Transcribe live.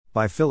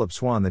By Philip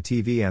Swan, the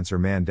TV Answer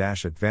Man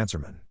at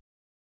Vanserman.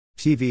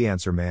 TV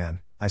Answer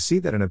Man, I see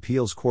that an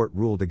appeals court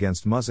ruled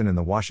against MASN in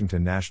the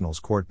Washington Nationals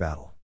court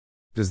battle.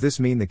 Does this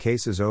mean the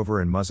case is over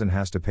and MASN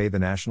has to pay the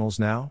Nationals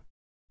now?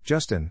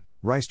 Justin,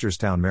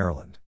 Reisterstown,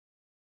 Maryland.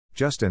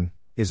 Justin,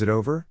 is it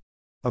over?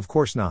 Of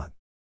course not.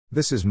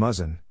 This is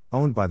MASN,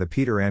 owned by the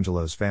Peter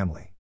Angelos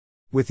family.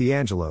 With the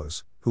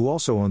Angelos, who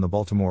also own the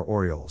Baltimore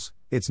Orioles,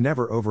 it's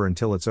never over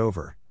until it's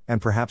over, and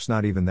perhaps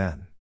not even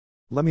then.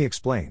 Let me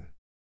explain.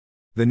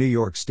 The New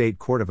York State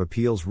Court of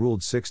Appeals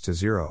ruled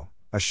 6-0,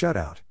 a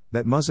shutout,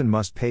 that MASN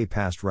must pay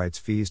past rights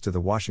fees to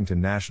the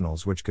Washington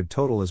Nationals, which could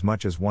total as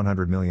much as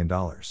 $100 million.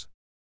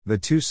 The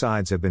two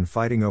sides have been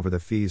fighting over the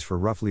fees for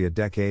roughly a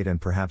decade and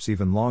perhaps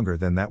even longer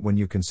than that when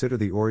you consider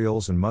the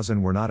Orioles and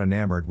MASN were not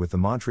enamored with the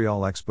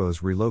Montreal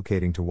Expos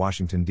relocating to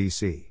Washington,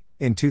 D.C.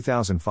 in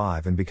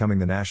 2005 and becoming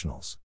the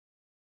Nationals.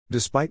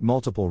 Despite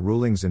multiple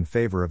rulings in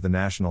favor of the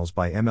Nationals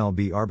by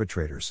MLB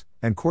arbitrators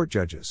and court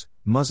judges,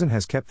 MASN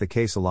has kept the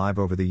case alive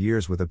over the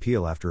years with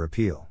appeal after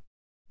appeal.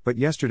 But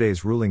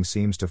yesterday's ruling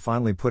seems to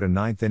finally put a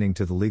ninth inning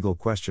to the legal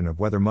question of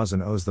whether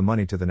MASN owes the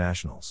money to the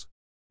Nationals.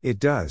 It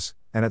does,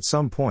 and at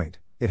some point,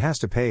 it has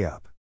to pay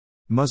up.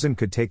 MASN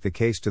could take the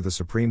case to the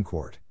Supreme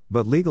Court,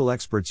 but legal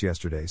experts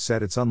yesterday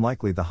said it's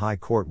unlikely the High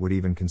Court would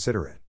even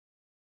consider it.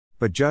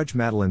 But Judge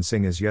Madeline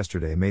Singh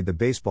yesterday made the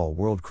baseball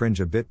world cringe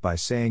a bit by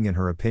saying in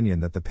her opinion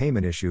that the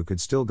payment issue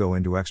could still go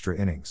into extra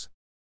innings.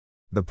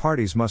 The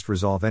parties must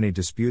resolve any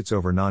disputes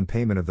over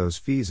non-payment of those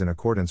fees in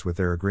accordance with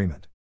their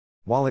agreement.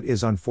 While it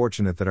is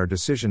unfortunate that our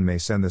decision may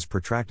send this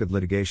protracted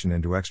litigation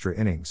into extra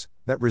innings,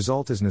 that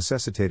result is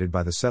necessitated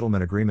by the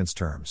settlement agreement's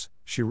terms,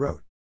 she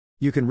wrote.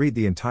 You can read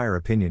the entire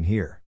opinion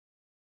here.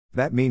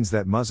 That means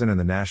that MASN and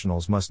the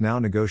Nationals must now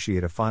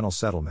negotiate a final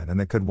settlement, and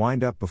that could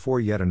wind up before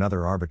yet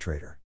another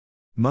arbitrator.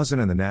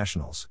 MASN and the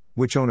Nationals,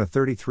 which own a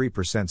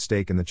 33%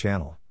 stake in the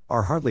channel,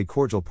 are hardly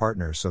cordial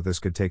partners, so this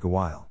could take a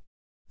while.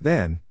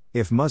 Then,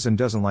 if MASN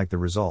doesn't like the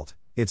result,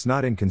 it's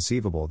not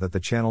inconceivable that the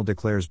channel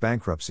declares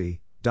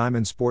bankruptcy,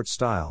 Diamond Sports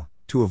style,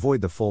 to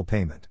avoid the full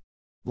payment.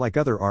 Like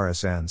other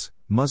RSNs,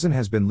 MASN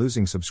has been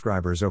losing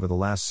subscribers over the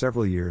last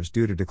several years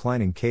due to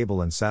declining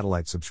cable and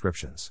satellite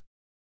subscriptions.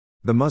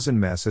 The MASN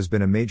mess has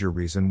been a major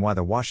reason why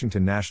the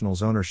Washington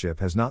Nationals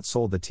ownership has not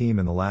sold the team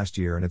in the last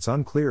year, and it's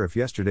unclear if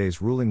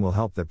yesterday's ruling will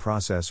help that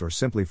process or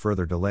simply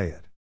further delay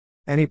it.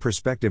 Any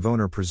prospective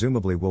owner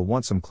presumably will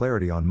want some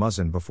clarity on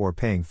MASN before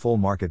paying full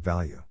market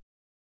value.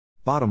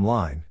 Bottom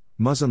line,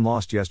 MASN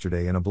lost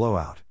yesterday in a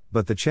blowout,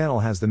 but the channel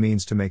has the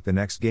means to make the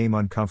next game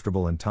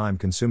uncomfortable and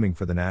time-consuming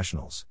for the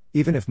Nationals,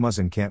 even if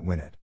MASN can't win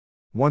it.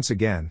 Once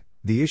again,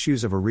 the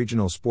issues of a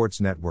regional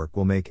sports network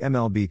will make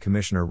MLB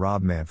Commissioner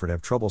Rob Manfred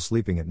have trouble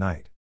sleeping at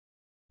night.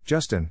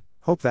 Justin,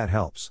 hope that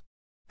helps.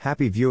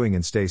 Happy viewing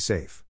and stay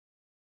safe.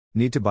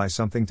 Need to buy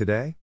something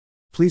today?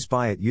 Please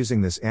buy it using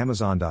this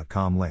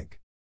Amazon.com link.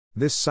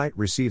 This site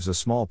receives a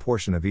small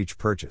portion of each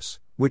purchase,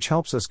 which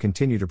helps us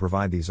continue to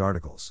provide these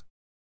articles.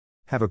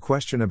 Have a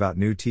question about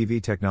new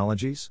TV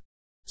technologies?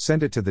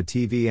 Send it to the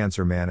TV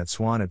Answer Man at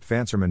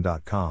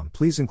swan@vanserman.com.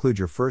 Please include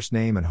your first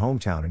name and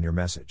hometown in your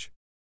message.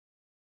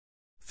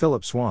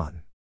 Philip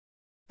Swan.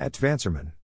 @Vanserman.